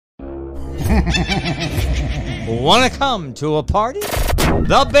Want to come to a party?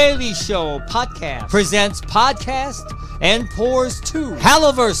 The Bailey Show podcast presents Podcast and Pours 2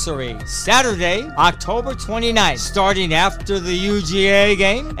 Hallowversary, Saturday, October 29th, starting after the UGA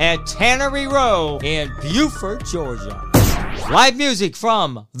game at Tannery Row in Beaufort, Georgia. Live music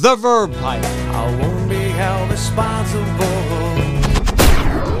from The Verb Pipe. I won't be held responsible.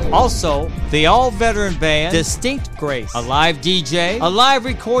 Also, the all-veteran band Distinct Grace, a live DJ, a live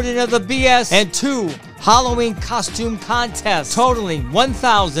recording of the BS, and 2 Halloween costume contests totaling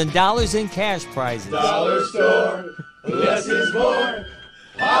 $1,000 in cash prizes. Dollar store, less is more.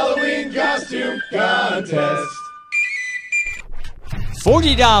 Halloween costume contest.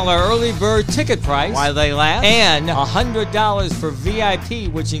 $40 early bird ticket price while they last, and $100 for VIP,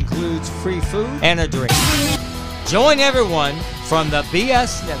 which includes free food and a drink. Join everyone from the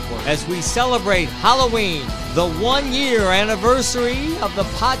BS Network as we celebrate Halloween, the 1-year anniversary of the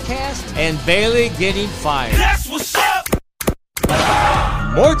podcast and Bailey getting fired. That's what's up!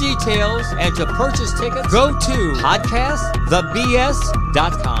 More details and to purchase tickets, go to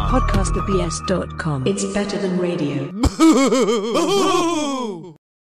podcastthebs.com. Podcastthebs.com. It's better than radio. Boo!